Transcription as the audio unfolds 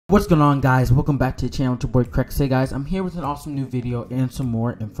What's going on, guys? Welcome back to the channel. It's your boy Chrex. Hey guys, I'm here with an awesome new video and some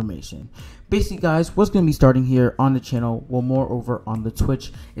more information. Basically guys, what's going to be starting here on the channel, well moreover on the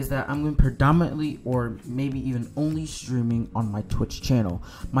Twitch, is that I'm going to predominantly or maybe even only streaming on my Twitch channel.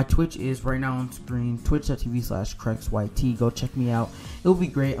 My Twitch is right now on screen, twitch.tv/ChrexYT. Go check me out. It'll be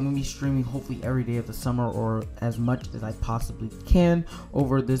great. I'm going to be streaming hopefully every day of the summer or as much as I possibly can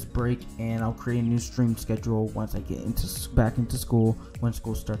over this break, and I'll create a new stream schedule once I get back into school when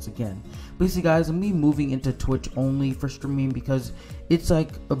school starts again. Basically guys, I'm gonna be moving into Twitch only for streaming because it's like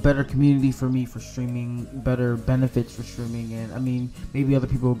a better community for me for streaming, better benefits for streaming, and I mean maybe other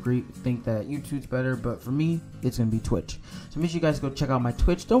people think that YouTube's better, but for me it's gonna be Twitch. So make sure you guys go check out my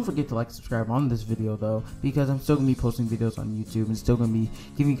Twitch. Don't forget to like and subscribe on this video though, because I'm still gonna be posting videos on YouTube and still gonna be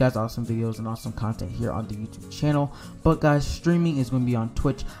giving you guys awesome videos and awesome content here on the YouTube channel. But guys, streaming is gonna be on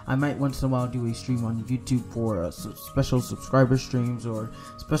Twitch. I might once in a while do a stream on YouTube for special subscriber streams or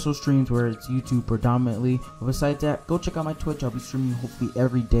special streams where it's YouTube predominantly. But besides that, go check out my Twitch. I'll be streaming hopefully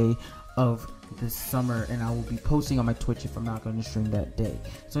every day of this summer, and I will be posting on my Twitch if I'm not going to stream that day.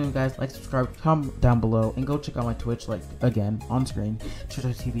 So anyway guys, like, subscribe, comment down below, and go check out my Twitch, like again on screen,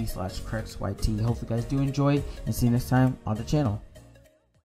 twitch.tv/ChrexYT. Hopefully you guys do enjoy, and see you next time on the channel.